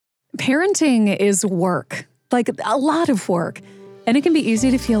Parenting is work, like a lot of work, and it can be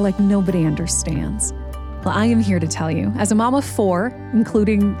easy to feel like nobody understands. Well, I am here to tell you, as a mom of 4,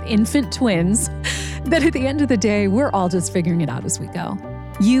 including infant twins, that at the end of the day, we're all just figuring it out as we go.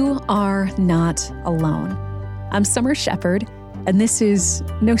 You are not alone. I'm Summer Shepherd, and this is,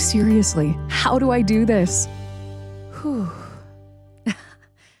 no, seriously, how do I do this? Whew.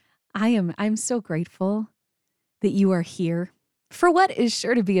 I'm so grateful that you are here for what is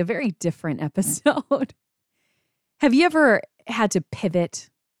sure to be a very different episode. Have you ever had to pivot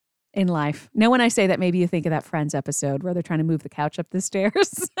in life? Now, when I say that, maybe you think of that Friends episode where they're trying to move the couch up the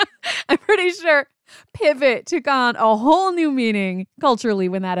stairs. I'm pretty sure pivot took on a whole new meaning culturally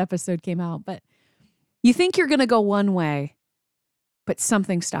when that episode came out. But you think you're going to go one way, but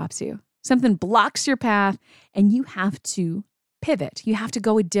something stops you. Something blocks your path, and you have to pivot. You have to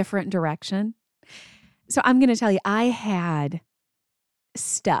go a different direction. So I'm going to tell you, I had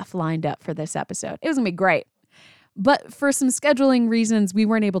stuff lined up for this episode. It was going to be great. But for some scheduling reasons, we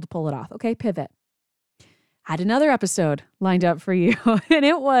weren't able to pull it off. Okay, pivot. Had another episode lined up for you, and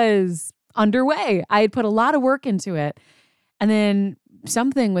it was underway. I had put a lot of work into it, and then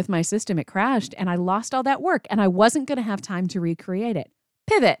something with my system, it crashed, and I lost all that work, and I wasn't going to have time to recreate it.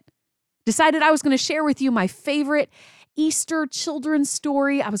 Pivot. Decided I was going to share with you my favorite Easter children's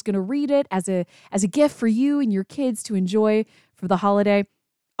story. I was going to read it as a gift for you and your kids to enjoy for the holiday.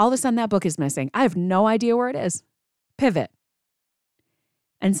 All of a sudden, that book is missing. I have no idea where it is. Pivot.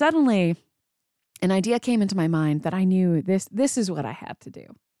 And suddenly, an idea came into my mind that I knew this is what I had to do.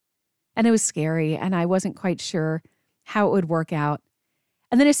 And it was scary, and I wasn't quite sure how it would work out.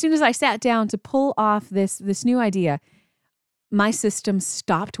 And then as soon as I sat down to pull off this new idea, my system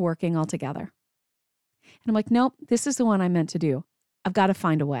stopped working altogether. And I'm like, nope, this is the one I'm meant to do. I've got to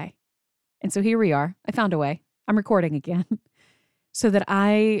find a way. And so here we are. I found a way. I'm recording again so that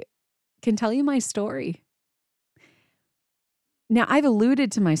I can tell you my story. Now, I've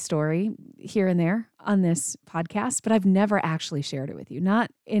alluded to my story here and there on this podcast, but I've never actually shared it with you, not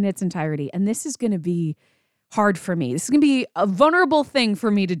in its entirety. And this is going to be hard for me. This is going to be a vulnerable thing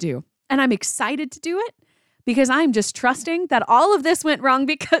for me to do. And I'm excited to do it because I'm just trusting that all of this went wrong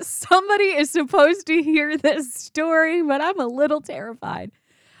because somebody is supposed to hear this story, but I'm a little terrified.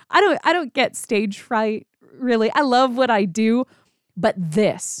 I don't get stage fright, really. I love what I do, but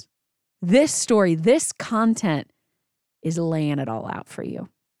this story, this content is laying it all out for you.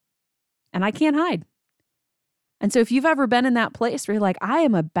 And I can't hide. And so if you've ever been in that place where you're like, I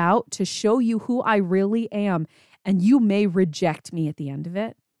am about to show you who I really am, and you may reject me at the end of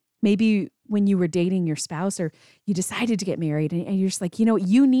it. Maybe when you were dating your spouse or you decided to get married and you're just like,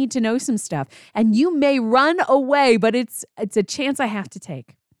 you need to know some stuff. And you may run away, but it's a chance I have to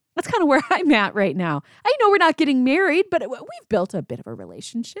take. That's kind of where I'm at right now. I know we're not getting married, but we've built a bit of a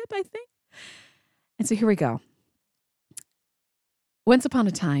relationship, I think. And so here we go. Once upon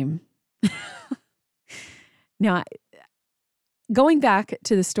a time, now going back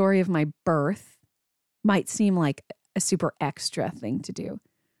to the story of my birth might seem like a super extra thing to do.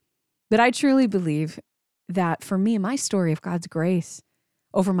 But I truly believe that for me, my story of God's grace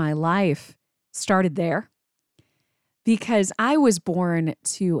over my life started there because I was born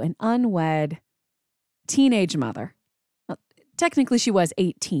to an unwed teenage mother. Well, technically, she was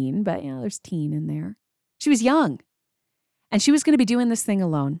 18, but there's teen in there. She was young, and she was going to be doing this thing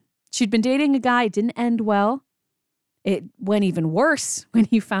alone. She'd been dating a guy. It didn't end well. It went even worse when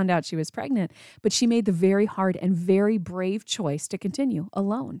he found out she was pregnant, but she made the very hard and very brave choice to continue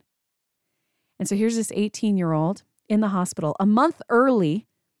alone. And so here's this 18-year-old in the hospital. A month early,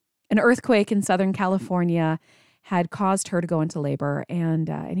 an earthquake in Southern California had caused her to go into labor. And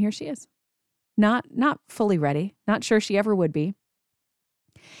here she is, not fully ready, not sure she ever would be.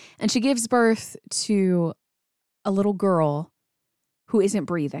 And she gives birth to a little girl who isn't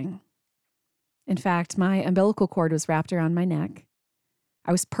breathing. In fact, my umbilical cord was wrapped around my neck.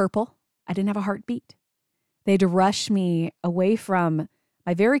 I was purple. I didn't have a heartbeat. They had to rush me away from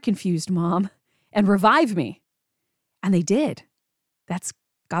my very confused mom and revive me. And they did. That's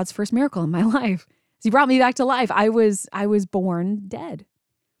God's first miracle in my life. He brought me back to life. I was born dead.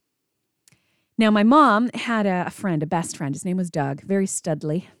 Now, my mom had a friend, a best friend. His name was Doug, very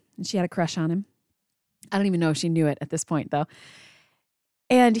studly, and she had a crush on him. I don't even know if she knew it at this point, though.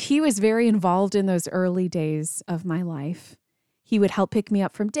 And he was very involved in those early days of my life. He would help pick me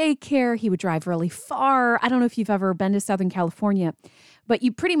up from daycare. He would drive really far. I don't know if you've ever been to Southern California, but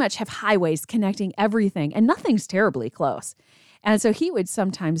you pretty much have highways connecting everything, and nothing's terribly close. And so he would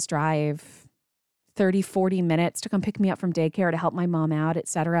sometimes drive 30, 40 minutes to come pick me up from daycare to help my mom out,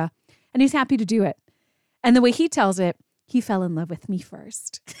 etc. And he's happy to do it. And the way he tells it, he fell in love with me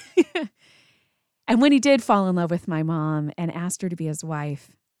first. And when he did fall in love with my mom and asked her to be his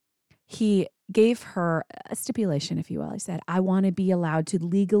wife, he gave her a stipulation, if you will. He said, I want to be allowed to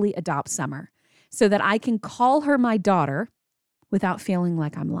legally adopt Summer so that I can call her my daughter without feeling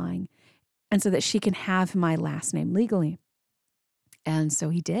like I'm lying, and so that she can have my last name legally. And so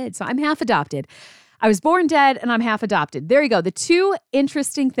he did. So I'm half adopted. I was born dead and I'm half adopted. There you go. The two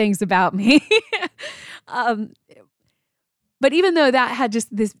interesting things about me. But even though that had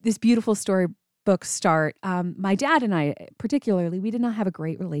just this beautiful storybook start, my dad and I particularly, we did not have a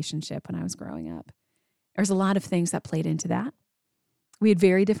great relationship when I was growing up. There's a lot of things that played into that. We had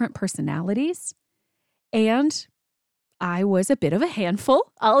very different personalities, and I was a bit of a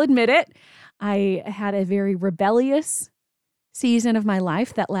handful. I'll admit it. I had a very rebellious season of my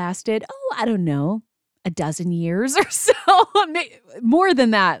life that lasted, I don't know, a dozen years or so. More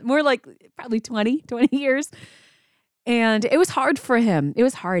than that, more like probably 20 years. And it was hard for him. It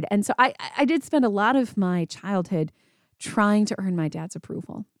was hard. And so I did spend a lot of my childhood trying to earn my dad's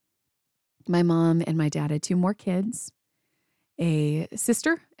approval. My mom and my dad had 2 more kids, a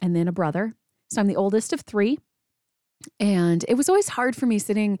sister and then a brother. So I'm the oldest of 3. And it was always hard for me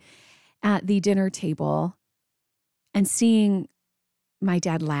sitting at the dinner table and seeing my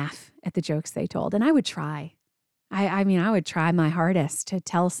dad laugh at the jokes they told. And I would try. I would try my hardest to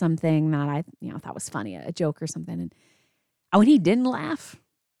tell something that I thought was funny, a joke or something. And when he didn't laugh,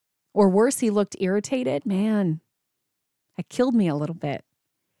 or worse, he looked irritated, man, it killed me a little bit.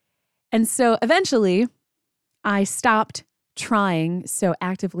 And so eventually I stopped trying so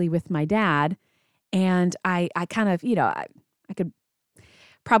actively with my dad. And I kind of, I could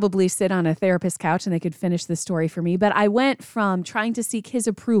probably sit on a therapist's couch and they could finish the story for me. But I went from trying to seek his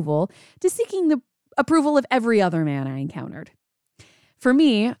approval to seeking the approval of every other man I encountered. For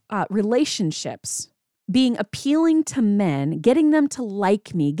me, relationships, being appealing to men, getting them to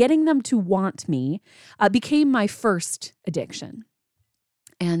like me, getting them to want me, became my first addiction.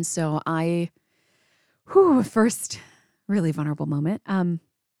 And so first really vulnerable moment.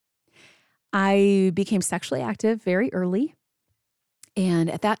 I became sexually active very early. And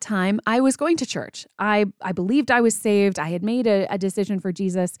at that time, I was going to church. I believed I was saved. I had made a decision for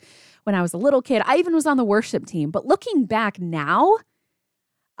Jesus when I was a little kid. I even was on the worship team. But looking back now,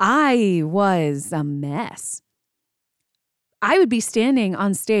 I was a mess. I would be standing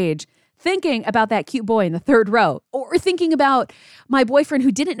on stage thinking about that cute boy in the 3rd row, or thinking about my boyfriend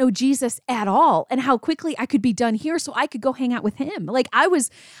who didn't know Jesus at all and how quickly I could be done here so I could go hang out with him. Like I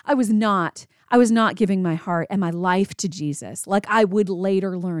was not giving my heart and my life to Jesus like I would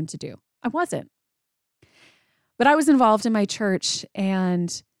later learn to do. I wasn't. But I was involved in my church,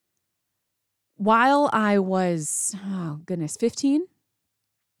 and while I was, 15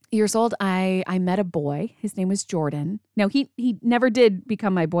 years old, I met a boy. His name was Jordan. Now, he never did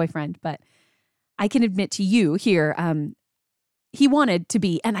become my boyfriend, but I can admit to you here, he wanted to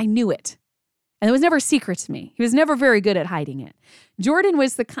be, and I knew it. And it was never a secret to me. He was never very good at hiding it. Jordan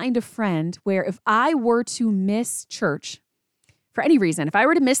was the kind of friend where if I were to miss church for any reason, if I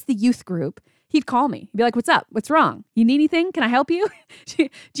were to miss the youth group, he'd call me. He'd be like, what's up? What's wrong? You need anything? Can I help you? Do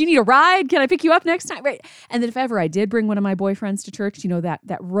you need a ride? Can I pick you up next time? Right. And then if ever I did bring one of my boyfriends to church,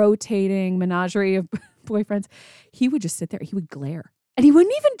 that rotating menagerie of boyfriends, he would just sit there. He would glare. And he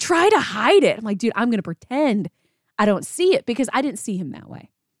wouldn't even try to hide it. I'm like, dude, I'm going to pretend I don't see it, because I didn't see him that way.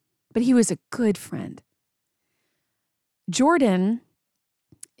 But he was a good friend. Jordan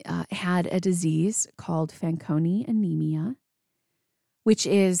had a disease called Fanconi anemia, which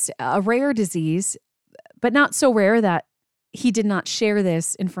is a rare disease, but not so rare that he did not share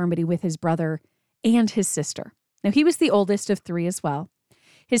this infirmity with his brother and his sister. Now, he was the oldest of 3 as well.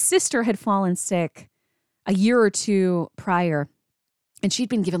 His sister had fallen sick a year or 2 prior, and she'd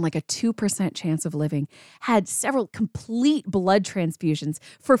been given like a 2% chance of living, had several complete blood transfusions.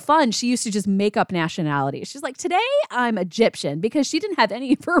 For fun, she used to just make up nationality. She's like, today I'm Egyptian, because she didn't have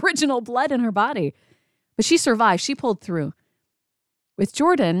any of her original blood in her body. But she survived. She pulled through. With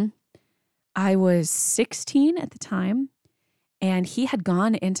Jordan, I was 16 at the time, and he had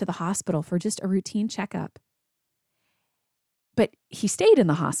gone into the hospital for just a routine checkup. But he stayed in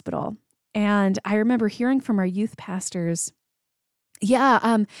the hospital. And I remember hearing from our youth pastors, he's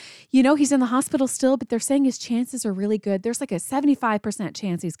in the hospital still, but they're saying his chances are really good. There's like a 75%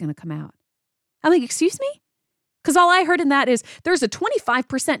 chance he's going to come out. I'm like, excuse me? Because all I heard in that is there's a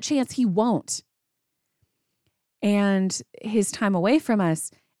 25% chance he won't. And his time away from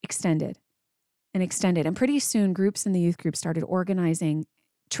us extended. And pretty soon groups in the youth group started organizing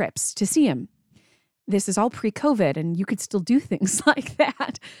trips to see him. This is all pre-COVID, and you could still do things like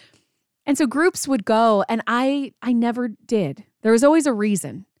that. And so groups would go, and I never did. There was always a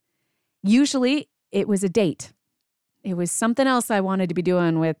reason. Usually it was a date. It was something else I wanted to be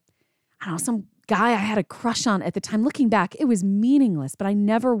doing with, I don't know, some guy I had a crush on at the time. Looking back, it was meaningless, but I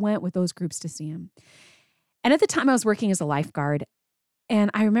never went with those groups to see him. And at the time I was working as a lifeguard, and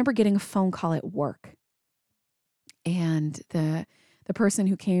I remember getting a phone call at work. And the person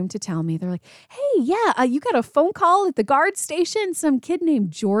who came to tell me, they're like, hey, yeah, you got a phone call at the guard station, some kid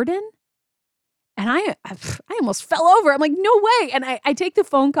named Jordan. And I almost fell over. I'm like, no way. And I take the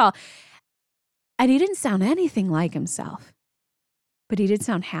phone call. And he didn't sound anything like himself, but he did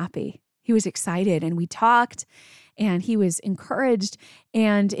sound happy. He was excited, and we talked, and he was encouraged.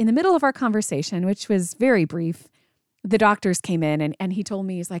 And in the middle of our conversation, which was very brief, the doctors came in, and he told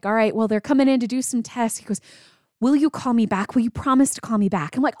me, he's like, all right, well, they're coming in to do some tests. He goes, will you call me back? Will you promise to call me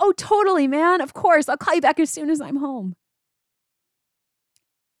back? I'm like, oh, totally, man. Of course. I'll call you back as soon as I'm home.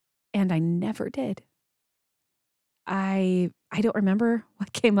 And I never did. I don't remember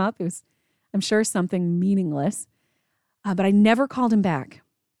what came up. It was, I'm sure, something meaningless, but I never called him back.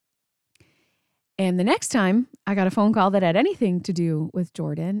 And the next time I got a phone call that had anything to do with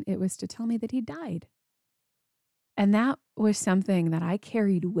Jordan, it was to tell me that he died. And that was something that I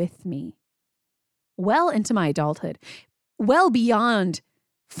carried with me well into my adulthood, well beyond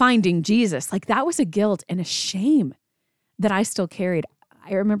finding Jesus. Like, that was a guilt and a shame that I still carried.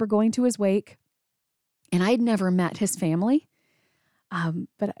 I remember going to his wake, and I'd never met his family.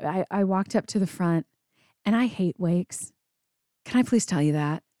 But I walked up to the front, and I hate wakes. Can I please tell you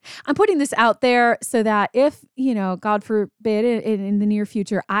that? I'm putting this out there so that if, God forbid, in the near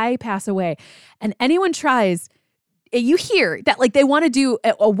future, I pass away and anyone tries, you hear that like they want to do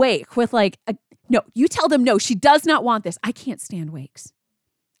a wake with no, you tell them, no, she does not want this. I can't stand wakes.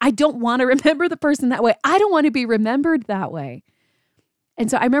 I don't want to remember the person that way. I don't want to be remembered that way. And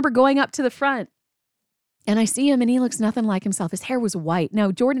so I remember going up to the front, and I see him, and he looks nothing like himself. His hair was white.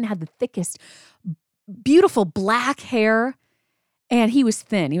 Now, Jordan had the thickest, beautiful black hair, and he was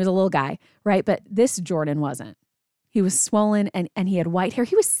thin. He was a little guy, right? But this Jordan wasn't. He was swollen, and he had white hair.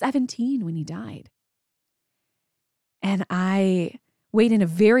 He was 17 when he died. And I wait in a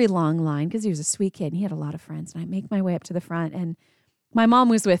very long line because he was a sweet kid, and he had a lot of friends. And I make my way up to the front, and my mom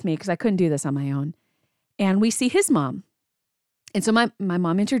was with me because I couldn't do this on my own. And we see his mom. And so my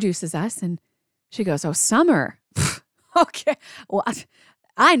mom introduces us, and she goes, oh, Summer. Okay. Well,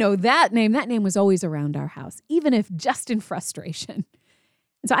 I know that name. That name was always around our house, even if just in frustration.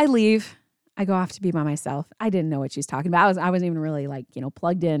 And so I leave. I go off to be by myself. I didn't know what she's talking about. I wasn't even really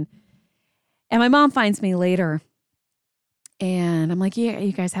plugged in. And my mom finds me later. And I'm like, yeah,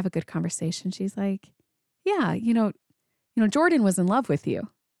 you guys have a good conversation. She's like, yeah, Jordan was in love with you.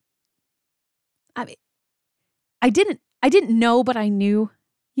 I mean, I didn't know, but I knew,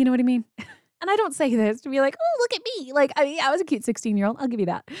 you know what I mean? And I don't say this to be like, oh, look at me. I was a cute 16-year-old. I'll give you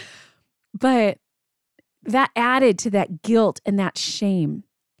that. But that added to that guilt and that shame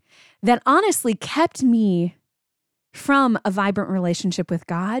that honestly kept me from a vibrant relationship with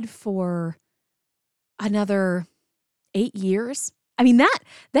God for another 8 years. I mean,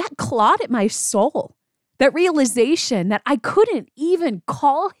 that clawed at my soul, that realization that I couldn't even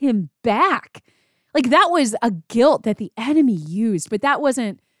call him back. Like, that was a guilt that the enemy used, but that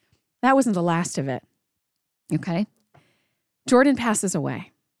wasn't the last of it. Okay. Jordan passes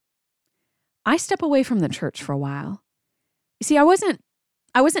away. I step away from the church for a while. You see, I wasn't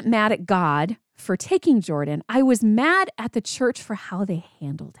mad at God for taking Jordan. I was mad at the church for how they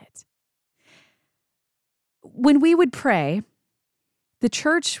handled it. When we would pray, the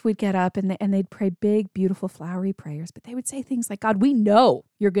church would get up and they'd pray big, beautiful, flowery prayers, but they would say things like, God, we know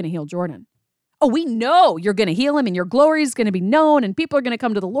you're going to heal Jordan. Oh, we know you're going to heal him, and your glory is going to be known, and people are going to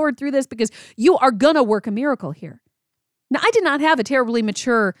come to the Lord through this because you are going to work a miracle here. Now, I did not have a terribly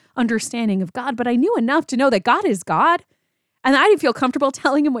mature understanding of God, but I knew enough to know that God is God, and I didn't feel comfortable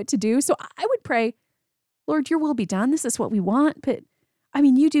telling him what to do. So I would pray, Lord, your will be done. This is what we want, but I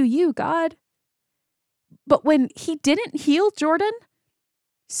mean, you do you, God. But when he didn't heal Jordan,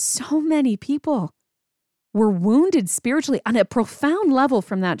 so many people were wounded spiritually on a profound level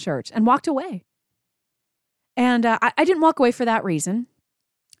from that church and walked away. And I didn't walk away for that reason.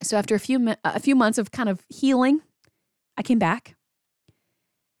 So after a few months of kind of healing, I came back.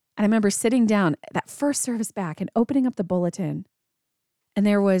 And I remember sitting down that first service back and opening up the bulletin. And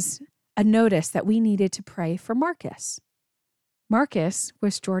there was a notice that we needed to pray for Marcus. Marcus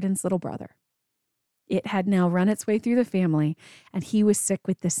was Jordan's little brother. It had now run its way through the family, and he was sick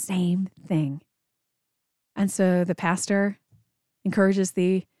with the same thing. And so the pastor encourages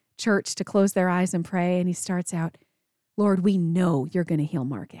the church to close their eyes and pray. And he starts out, Lord, we know you're going to heal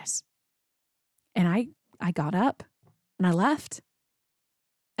Marcus. And I got up and I left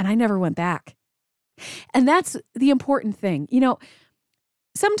and I never went back. And that's the important thing.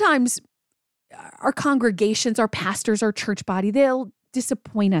 Sometimes our congregations, our pastors, our church body, they'll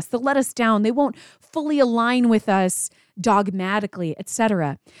disappoint us. They'll let us down. They won't fully align with us dogmatically,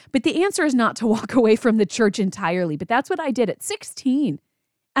 etc. But the answer is not to walk away from the church entirely. But that's what I did at 16.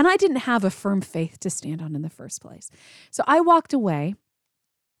 And I didn't have a firm faith to stand on in the first place. So I walked away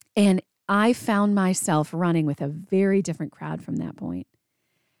and I found myself running with a very different crowd from that point.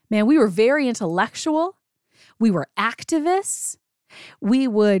 Man, we were very intellectual. We were activists. We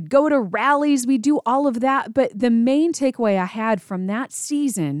would go to rallies. We do all of that. But the main takeaway I had from that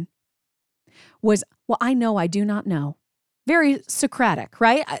season was, well, I know I do not know. Very Socratic,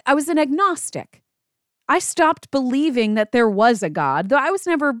 right? I was an agnostic. I stopped believing that there was a God, though I was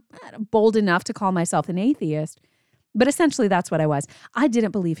never bold enough to call myself an atheist. But essentially, that's what I was. I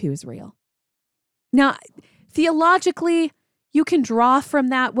didn't believe he was real. Now, theologically, you can draw from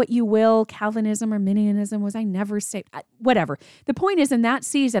that what you will. Calvinism or Arminianism, was I never saved? Whatever. The point is, in that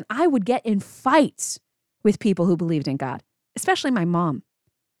season, I would get in fights with people who believed in God, especially my mom.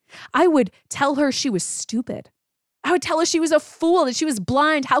 I would tell her she was stupid. I would tell her she was a fool, that she was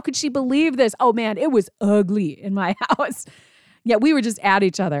blind. How could she believe this? Oh man, it was ugly in my house. Yeah, we were just at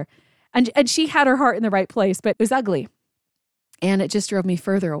each other. And she had her heart in the right place, but it was ugly. And it just drove me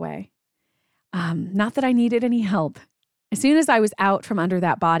further away. Not that I needed any help. As soon as I was out from under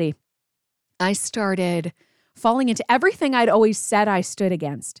that body, I started falling into everything I'd always said I stood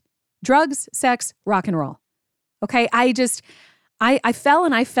against. Drugs, sex, rock and roll. Okay, I fell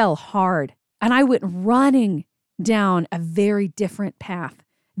and I fell hard. And I went running down a very different path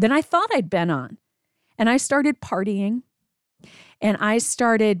than I thought I'd been on. And I started partying. And I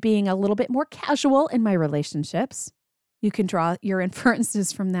started being a little bit more casual in my relationships. You can draw your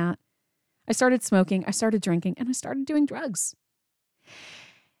inferences from that. I started smoking, I started drinking, and I started doing drugs.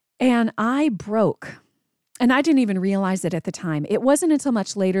 And I broke. And I didn't even realize it at the time. It wasn't until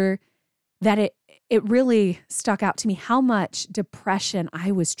much later that it really stuck out to me how much depression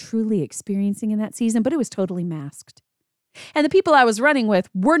I was truly experiencing in that season, but it was totally masked. And the people I was running with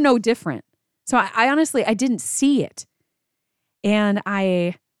were no different. So I honestly, I didn't see it. And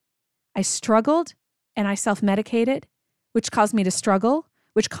I struggled and I self-medicated, which caused me to struggle,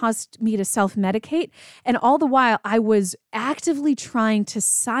 which caused me to self-medicate. And all the while, I was actively trying to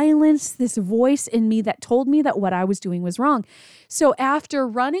silence this voice in me that told me that what I was doing was wrong. So after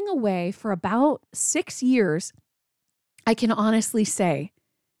running away for about 6 years, I can honestly say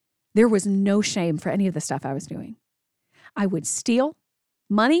there was no shame for any of the stuff I was doing. I would steal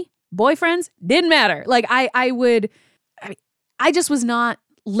money, boyfriends, didn't matter. Like I just was not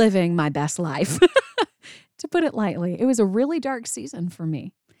living my best life. To put it lightly, it was a really dark season for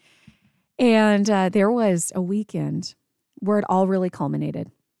me. And there was a weekend where it all really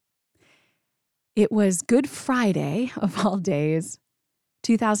culminated. It was Good Friday, of all days,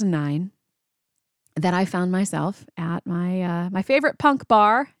 2009, that I found myself at my favorite punk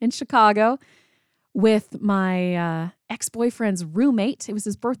bar in Chicago with my ex-boyfriend's roommate. It was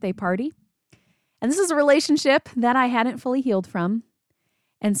his birthday party. And this is a relationship that I hadn't fully healed from.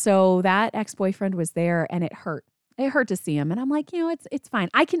 And so that ex-boyfriend was there and it hurt. It hurt to see him. And I'm like, it's fine.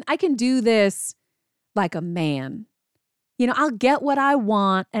 I can do this like a man. I'll get what I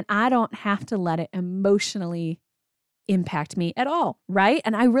want and I don't have to let it emotionally impact me at all. Right.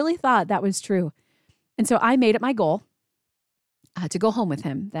 And I really thought that was true. And so I made it my goal to go home with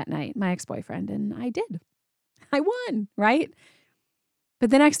him that night, my ex-boyfriend. And I did. I won. Right. But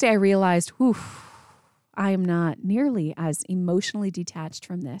the next day I realized, I am not nearly as emotionally detached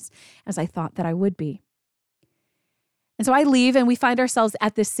from this as I thought that I would be. And so I leave and we find ourselves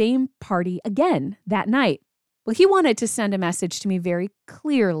at the same party again that night. Well, he wanted to send a message to me very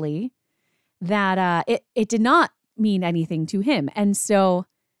clearly that it did not mean anything to him. And so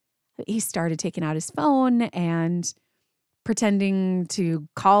he started taking out his phone and pretending to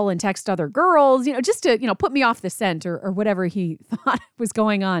call and text other girls, just to, put me off the scent or whatever he thought was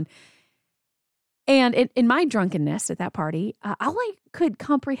going on. And in my drunkenness at that party, all I could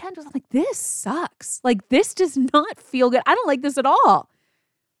comprehend was like, this sucks. Like, this does not feel good. I don't like this at all.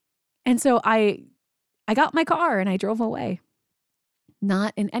 And so I got my car and I drove away,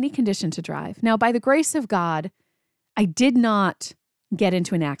 not in any condition to drive. Now, by the grace of God, I did not get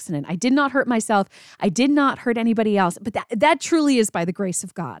into an accident. I did not hurt myself. I did not hurt anybody else. But that truly is by the grace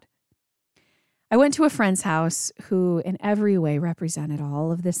of God. I went to a friend's house who in every way represented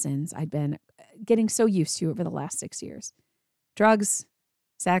all of the sins I'd been getting so used to over the last 6 years. Drugs,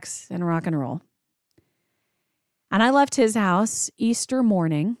 sex, and rock and roll. And I left his house Easter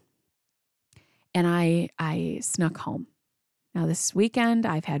morning, And I snuck home. Now, this weekend,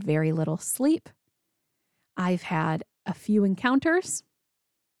 I've had very little sleep. I've had a few encounters.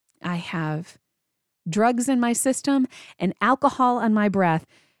 I have drugs in my system and alcohol on my breath,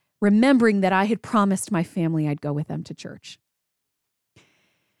 remembering that I had promised my family I'd go with them to church.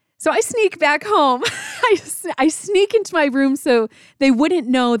 So I sneak back home. I sneak into my room so they wouldn't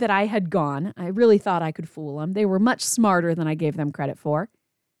know that I had gone. I really thought I could fool them. They were much smarter than I gave them credit for.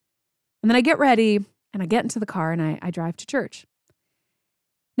 And then I get ready and I get into the car and I drive to church.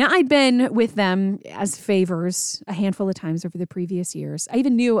 Now, I'd been with them as favors a handful of times over the previous years. I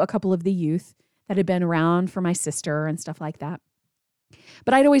even knew a couple of the youth that had been around for my sister and stuff like that.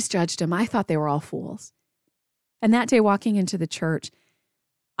 But I'd always judged them. I thought they were all fools. And that day, walking into the church,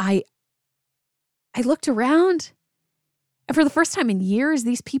 I looked around, and for the first time in years,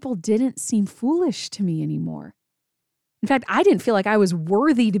 these people didn't seem foolish to me anymore. In fact, I didn't feel like I was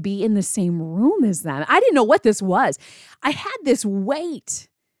worthy to be in the same room as them. I didn't know what this was. I had this weight,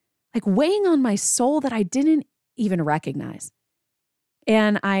 like weighing on my soul that I didn't even recognize.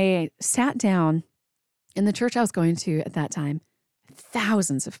 And I sat down in the church I was going to at that time.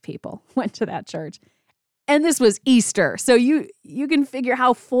 Thousands of people went to that church. And this was Easter. So you can figure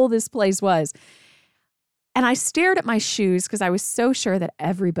how full this place was. And I stared at my shoes because I was so sure that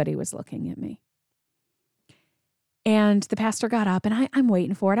everybody was looking at me. And the pastor got up and I'm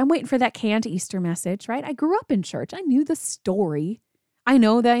waiting for it. I'm waiting for that canned Easter message, right? I grew up in church. I knew the story. I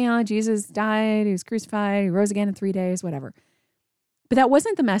know that, Jesus died, he was crucified, he rose again in 3 days, whatever. But that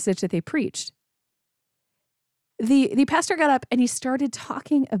wasn't the message that they preached. The pastor got up and he started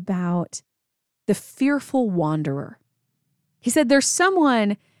talking about the fearful wanderer. He said, there's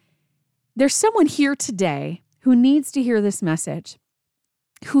someone here today who needs to hear this message,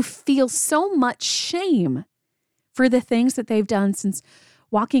 who feels so much shame for the things that they've done since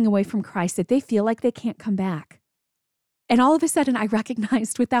walking away from Christ that they feel like they can't come back. And all of a sudden, I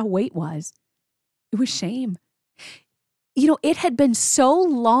recognized what that weight was. It was shame. It had been so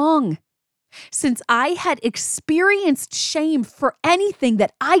long since I had experienced shame for anything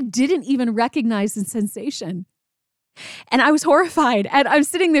that I didn't even recognize in sensation. And I was horrified. And I'm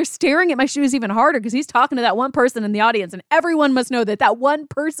sitting there staring at my shoes even harder because he's talking to that one person in the audience, and everyone must know that that one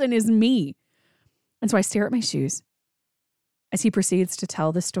person is me. And so I stare at my shoes as he proceeds to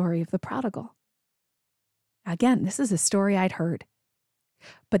tell the story of the prodigal. Again, this is a story I'd heard.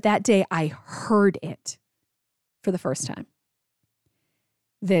 But that day I heard it for the first time.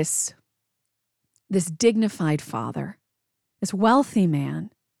 This dignified father, this wealthy man,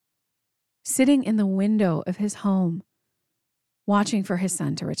 sitting in the window of his home, watching for his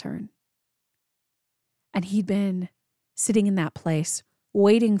son to return. And he'd been sitting in that place,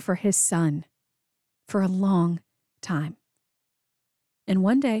 waiting for his son for a long time. And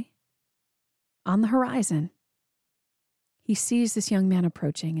one day, on the horizon, he sees this young man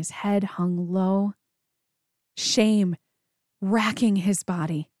approaching, his head hung low, shame racking his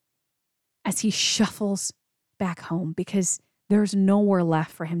body as he shuffles back home because there's nowhere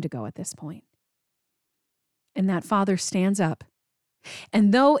left for him to go at this point. And that father stands up.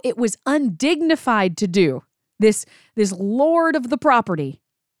 And though it was undignified to do, this lord of the property,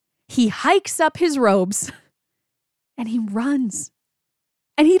 he hikes up his robes and he runs.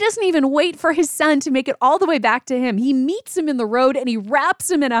 And he doesn't even wait for his son to make it all the way back to him. He meets him in the road and he wraps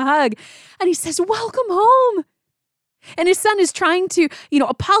him in a hug and he says, "Welcome home." And his son is trying to,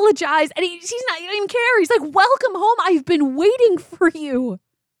 apologize. And he's not, he doesn't even care. He's like, "Welcome home. I've been waiting for you."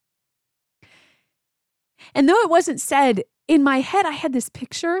 And though it wasn't said, in my head, I had this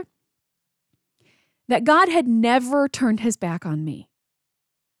picture that God had never turned his back on me,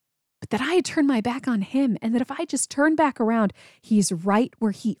 but that I had turned my back on him. And that if I just turn back around, he's right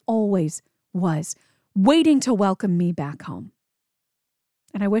where he always was, waiting to welcome me back home.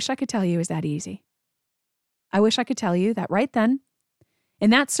 And I wish I could tell you it was that easy. I wish I could tell you that right then, in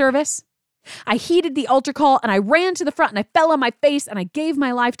that service, I heeded the altar call and I ran to the front and I fell on my face and I gave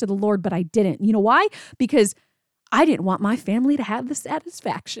my life to the Lord, but I didn't. You know why? Because I didn't want my family to have the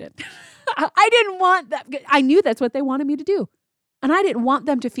satisfaction. I didn't want that. I knew that's what they wanted me to do. And I didn't want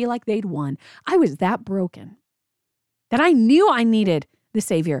them to feel like they'd won. I was that broken that I knew I needed the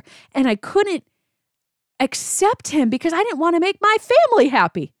Savior and I couldn't accept him because I didn't want to make my family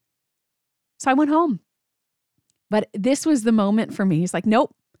happy. So I went home. But this was the moment for me. He's like,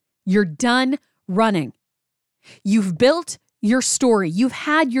 "Nope, you're done running. You've built your story. You've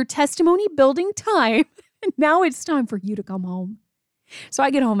had your testimony building time. And now it's time for you to come home." So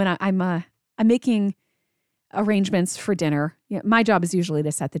I get home and I'm making arrangements for dinner. My job is usually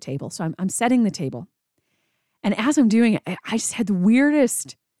to set the table. So I'm setting the table. And as I'm doing it, I just had the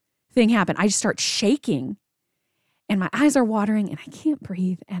weirdest thing happened. I just start shaking and my eyes are watering and I can't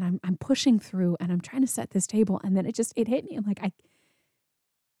breathe. And I'm pushing through and I'm trying to set this table. And then it hit me. I'm like,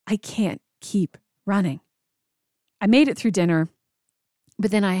 I can't keep running. I made it through dinner,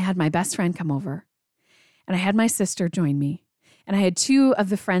 but then I had my best friend come over and I had my sister join me. And I had two of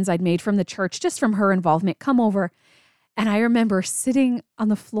the friends I'd made from the church, just from her involvement, come over. And I remember sitting on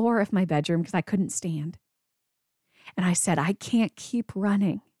the floor of my bedroom because I couldn't stand. And I said, I can't keep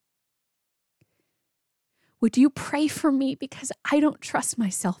running. Would you pray for me? Because I don't trust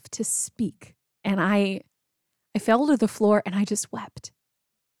myself to speak. And I fell to the floor and I just wept.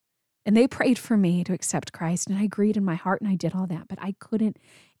 And they prayed for me to accept Christ. And I agreed in my heart and I did all that. But I couldn't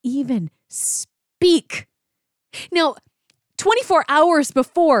even speak. Now, 24 hours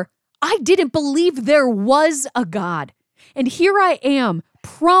before, I didn't believe there was a God. And here I am,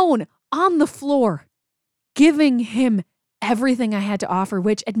 prone on the floor, giving him everything I had to offer,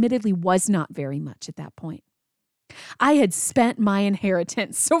 which admittedly was not very much at that point. I had spent my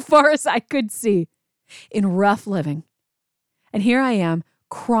inheritance, so far as I could see, in rough living. And here I am,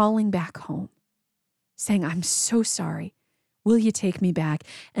 crawling back home, saying, I'm so sorry. Will you take me back?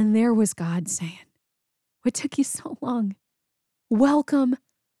 And there was God saying, what took you so long? Welcome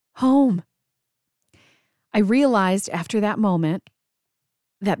home. I realized after that moment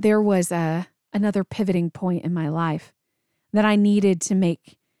that there was another pivoting point in my life, that I needed to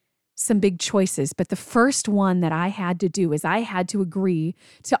make some big choices. But the first one that I had to do is I had to agree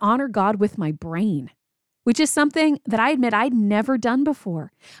to honor God with my brain, which is something that I admit I'd never done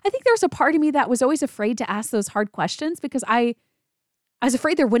before. I think there was a part of me that was always afraid to ask those hard questions because I was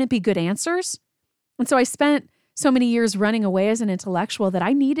afraid there wouldn't be good answers. And so I spent so many years running away as an intellectual that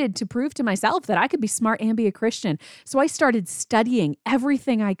I needed to prove to myself that I could be smart and be a Christian. So I started studying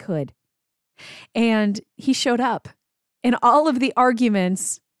everything I could. And he showed up in all of the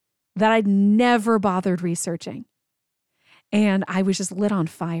arguments that I'd never bothered researching. And I was just lit on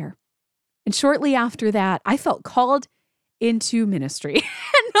fire. And shortly after that, I felt called into ministry.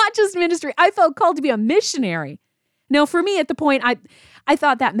 And not just ministry, I felt called to be a missionary. Now, for me at the point, I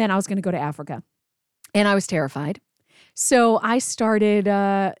thought that meant I was going to go to Africa. And I was terrified. So I started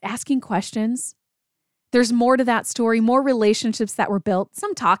asking questions. There's more to that story, more relationships that were built,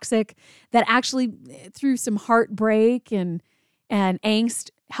 some toxic, that actually through some heartbreak and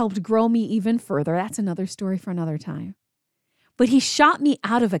angst helped grow me even further. That's another story for another time. But he shot me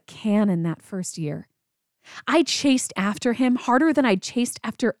out of a cannon that first year. I chased after him harder than I'd chased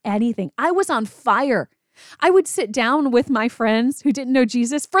after anything. I was on fire. I would sit down with my friends who didn't know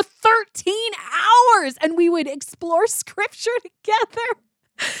Jesus for 13 hours and we would explore scripture together.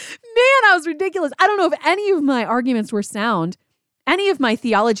 Man, I was ridiculous. I don't know if any of my arguments were sound, any of my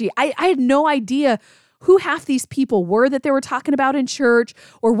theology. I had no idea who half these people were that they were talking about in church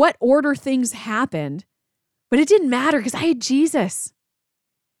or what order things happened. But it didn't matter because I had Jesus.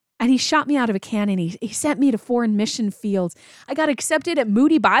 And he shot me out of a cannon. He sent me to foreign mission fields. I got accepted at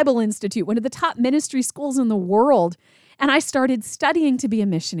Moody Bible Institute, one of the top ministry schools in the world. And I started studying to be a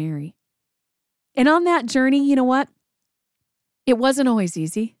missionary. And on that journey, you know what? It wasn't always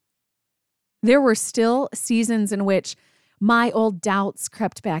easy. There were still seasons in which my old doubts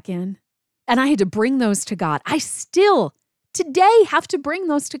crept back in. And I had to bring those to God. I still, today, have to bring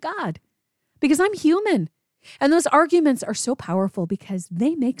those to God because I'm human. And those arguments are so powerful because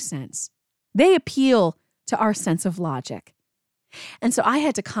they make sense. They appeal to our sense of logic. And so I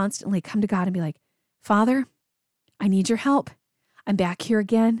had to constantly come to God and be like, Father, I need your help. I'm back here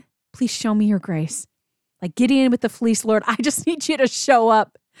again. Please show me your grace. Like Gideon with the fleece, Lord, I just need you to show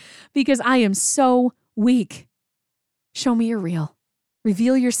up because I am so weak. Show me you're real.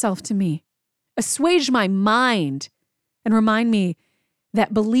 Reveal yourself to me. Assuage my mind and remind me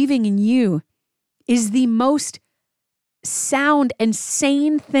that believing in you is the most sound and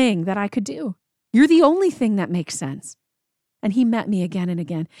sane thing that I could do. You're the only thing that makes sense. And he met me again and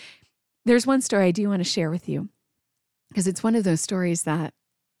again. There's one story I do want to share with you because it's one of those stories that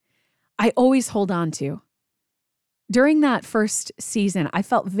I always hold on to. During that first season, I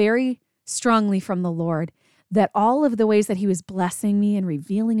felt very strongly from the Lord that all of the ways that he was blessing me and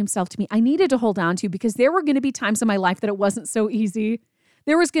revealing himself to me, I needed to hold on to because there were going to be times in my life that it wasn't so easy.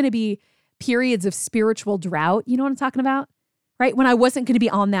 There was going to be periods of spiritual drought. You know what I'm talking about? Right? When I wasn't going to be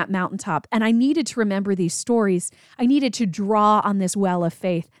on that mountaintop. And I needed to remember these stories. I needed to draw on this well of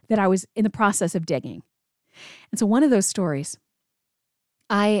faith that I was in the process of digging. And so one of those stories,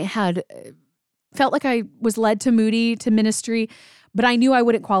 I had felt like I was led to Moody, to ministry, but I knew I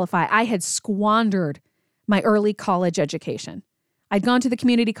wouldn't qualify. I had squandered my early college education. I'd gone to the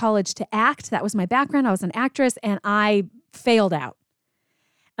community college to act. That was my background. I was an actress and I failed out.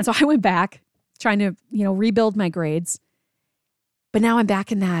 And so I went back trying to, rebuild my grades. But now I'm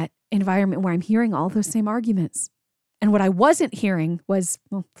back in that environment where I'm hearing all those same arguments. And what I wasn't hearing was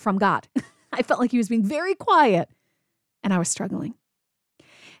from God. I felt like he was being very quiet and I was struggling.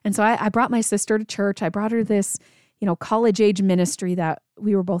 And so I brought my sister to church. I brought her this, college age ministry that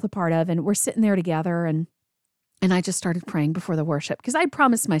we were both a part of. And we're sitting there together and I just started praying before the worship because I'd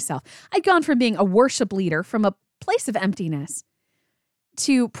promised myself. I'd gone from being a worship leader from a place of emptiness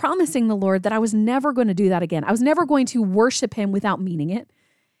to promising the Lord that I was never going to do that again. I was never going to worship him without meaning it.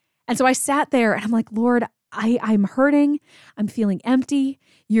 And so I sat there and I'm like, Lord, I'm hurting. I'm feeling empty.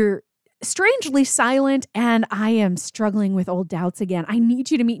 You're strangely silent and I am struggling with old doubts again. I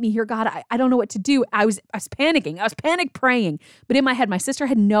need you to meet me here, God. I don't know what to do. I was panicking. I was panic praying. But in my head, my sister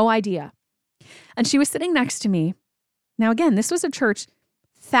had no idea. And she was sitting next to me. Now, again, this was a church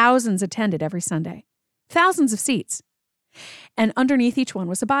thousands attended every Sunday. Thousands of seats. And underneath each one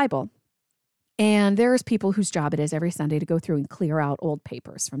was a Bible. And there's people whose job it is every Sunday to go through and clear out old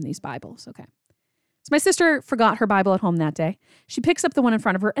papers from these Bibles. Okay. So my sister forgot her Bible at home that day. She picks up the one in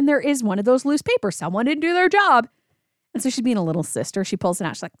front of her, and there is one of those loose papers. Someone didn't do their job. And so she's being a little sister. She pulls it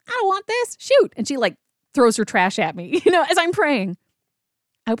out. She's like, I don't want this. Shoot. And she throws her trash at me, as I'm praying.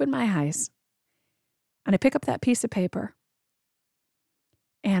 I open my eyes, and I pick up that piece of paper,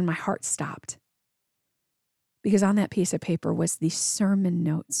 and my heart stopped. Because on that piece of paper was the sermon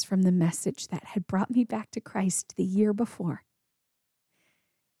notes from the message that had brought me back to Christ the year before.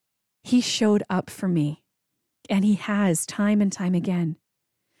 He showed up for me, and he has time and time again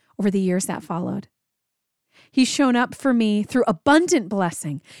over the years that followed. He's shown up for me through abundant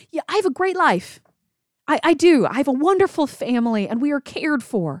blessing. Yeah, I have a great life. I do. I have a wonderful family, and we are cared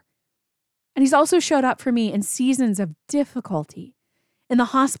for. And he's also showed up for me in seasons of difficulty, in the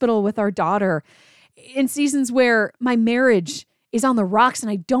hospital with our daughter, in seasons where my marriage is on the rocks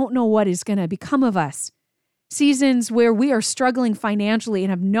and I don't know what is going to become of us. Seasons where we are struggling financially and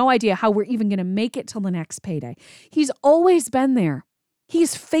have no idea how we're even going to make it till the next payday. He's always been there.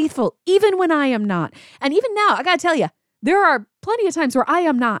 He's faithful, even when I am not. And even now, I got to tell you, there are plenty of times where I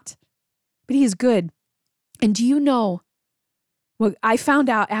am not. But he is good. And do you know what I found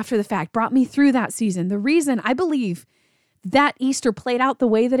out after the fact brought me through that season? The reason I believe that Easter played out the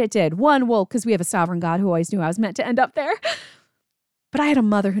way that it did. One, because we have a sovereign God who always knew I was meant to end up there. But I had a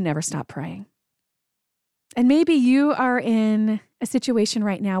mother who never stopped praying. And maybe you are in a situation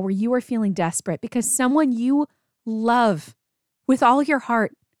right now where you are feeling desperate because someone you love with all your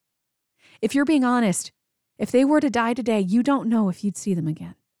heart, if you're being honest, if they were to die today, you don't know if you'd see them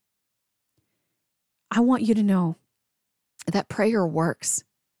again. I want you to know that prayer works.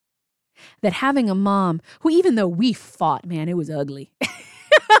 That having a mom who, even though we fought, man, it was ugly.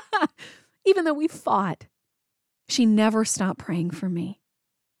 Even though we fought, she never stopped praying for me.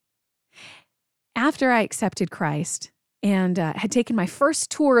 After I accepted Christ and had taken my first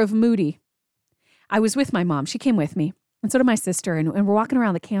tour of Moody, I was with my mom. She came with me. And so did my sister. And we're walking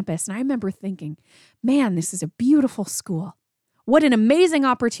around the campus. And I remember thinking, man, this is a beautiful school. What an amazing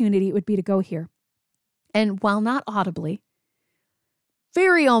opportunity it would be to go here. And while not audibly,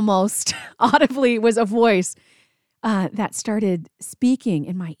 very almost audibly was a voice that started speaking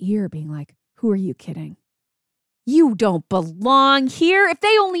in my ear, being like, who are you kidding? You don't belong here. If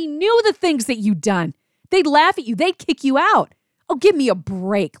they only knew the things that you've done, they'd laugh at you. They'd kick you out. Oh, give me a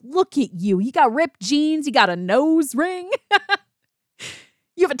break. Look at you. You got ripped jeans. You got a nose ring.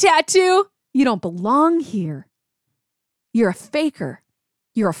 You have a tattoo. You don't belong here. You're a faker.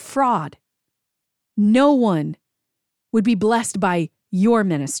 You're a fraud. No one would be blessed by your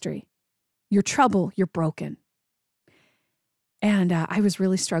ministry. Your trouble, you're broken. And I was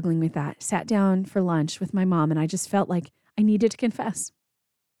really struggling with that. Sat down for lunch with my mom, and I just felt like I needed to confess.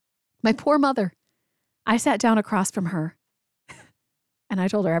 My poor mother. I sat down across from her, and I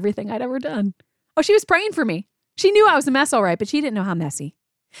told her everything I'd ever done. Oh, she was praying for me. She knew I was a mess, all right, but she didn't know how messy.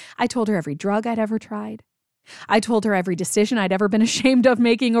 I told her every drug I'd ever tried. I told her every decision I'd ever been ashamed of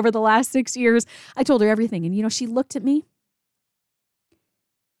making over the last 6 years. I told her everything. And, she looked at me.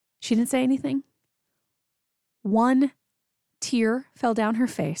 She didn't say anything. One tear fell down her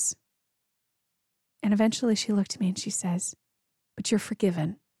face. And eventually she looked at me and she says, but you're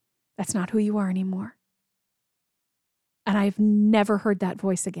forgiven. That's not who you are anymore. And I've never heard that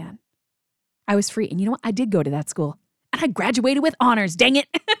voice again. I was free. And you know what? I did go to that school. And I graduated with honors, dang it.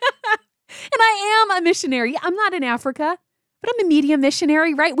 And I am a missionary. I'm not in Africa, but I'm a media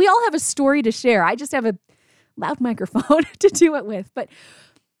missionary, right? We all have a story to share. I just have a loud microphone to do it with. But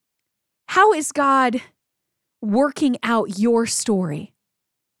how is God working out your story?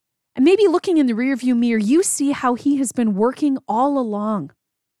 And maybe looking in the rearview mirror, you see how he has been working all along.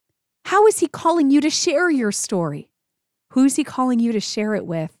 How is he calling you to share your story? Who's he calling you to share it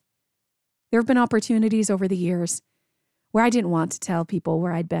with? There have been opportunities over the years where I didn't want to tell people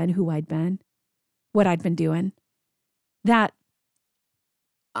where I'd been, who I'd been, what I'd been doing, that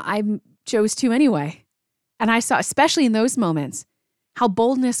I chose to anyway. And I saw, especially in those moments, how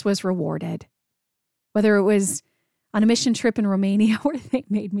boldness was rewarded. Whether it was on a mission trip in Romania where they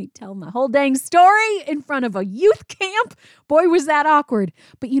made me tell my whole dang story in front of a youth camp. Boy, was that awkward.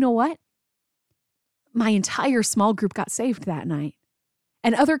 But you know what? My entire small group got saved that night.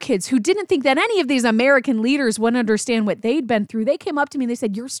 And other kids who didn't think that any of these American leaders would understand what they'd been through, they came up to me and they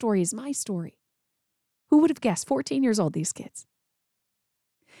said, your story is my story. Who would have guessed? 14 years old, these kids.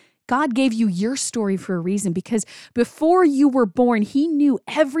 God gave you your story for a reason, because before you were born, he knew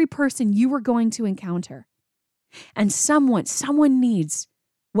every person you were going to encounter. And someone needs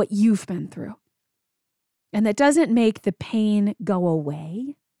what you've been through. And that doesn't make the pain go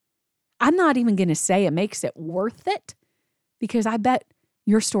away. I'm not even going to say it makes it worth it, because I bet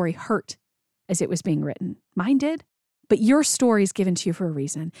your story hurt as it was being written. Mine did. But your story is given to you for a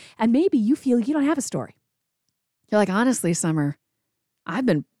reason. And maybe you feel you don't have a story. You're like, honestly, Summer, I've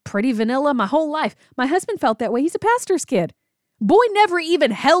been pretty vanilla my whole life. My husband felt that way. He's a pastor's kid. Boy never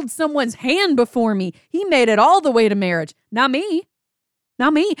even held someone's hand before me. He made it all the way to marriage. Not me.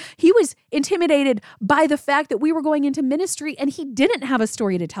 Not me. He was intimidated by the fact that we were going into ministry and he didn't have a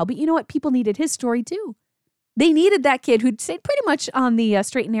story to tell. But you know what? People needed his story too. They needed that kid who'd stayed pretty much on the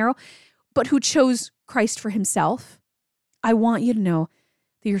straight and narrow, but who chose Christ for himself. I want you to know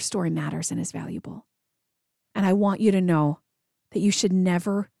that your story matters and is valuable. And I want you to know that you should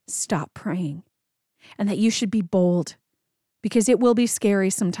never stop praying and that you should be bold, because it will be scary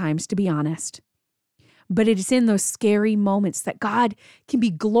sometimes, to be honest. But it is in those scary moments that God can be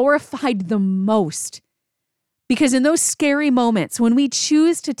glorified the most. Because in those scary moments, when we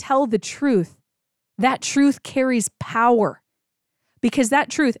choose to tell the truth, that truth carries power. Because that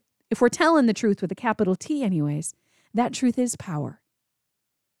truth, if we're telling the truth with a capital T anyways, that truth is power.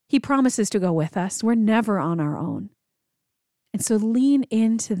 He promises to go with us. We're never on our own. And so lean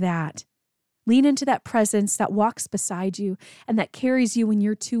into that. Lean into that presence that walks beside you and that carries you when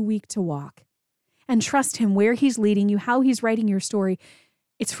you're too weak to walk. And trust him where he's leading you, how he's writing your story.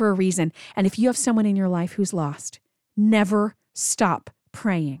 It's for a reason. And if you have someone in your life who's lost, never stop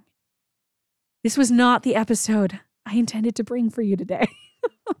praying. This was not the episode I intended to bring for you today.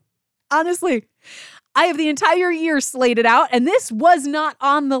 Honestly, I have the entire year slated out, and this was not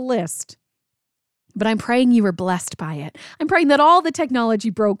on the list. But I'm praying you were blessed by it. I'm praying that all the technology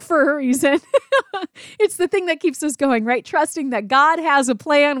broke for a reason. It's the thing that keeps us going, right? Trusting that God has a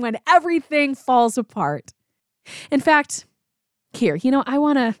plan when everything falls apart. In fact, here, I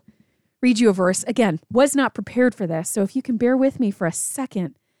want to read you a verse. Again, was not prepared for this. So if you can bear with me for a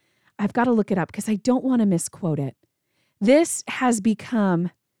second, I've got to look it up because I don't want to misquote it. This has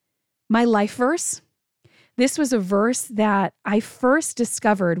become my life verse. This was a verse that I first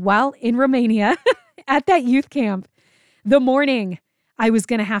discovered while in Romania at that youth camp, the morning I was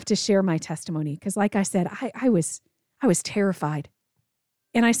going to have to share my testimony. Because like I said, I was terrified.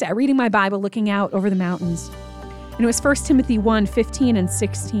 And I sat reading my Bible, looking out over the mountains. And it was 1 Timothy 1:15 and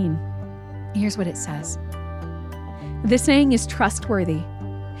 16. Here's what it says. This saying is trustworthy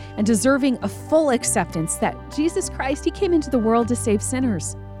and deserving of full acceptance that Jesus Christ, he came into the world to save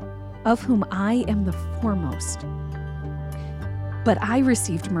sinners, of whom I am the foremost. But I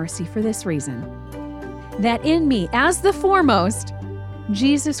received mercy for this reason, that in me, as the foremost,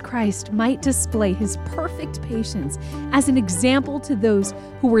 Jesus Christ might display his perfect patience as an example to those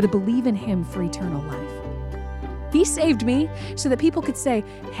who were to believe in him for eternal life. He saved me so that people could say,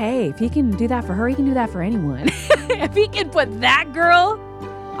 hey, if he can do that for her, he can do that for anyone. If he can put that girl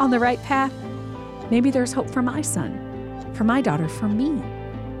on the right path, maybe there's hope for my son, for my daughter, for me.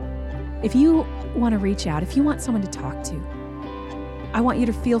 If you want to reach out, if you want someone to talk to, I want you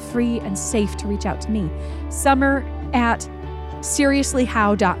to feel free and safe to reach out to me.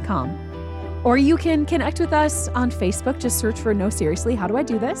 summer@seriouslyhow.com. Or you can connect with us on Facebook. Just search for No Seriously, How Do I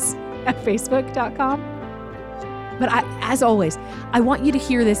Do This? At facebook.com. But as always, I want you to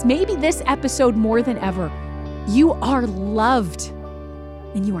hear this. Maybe this episode more than ever. You are loved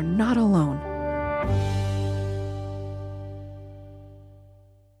and you are not alone.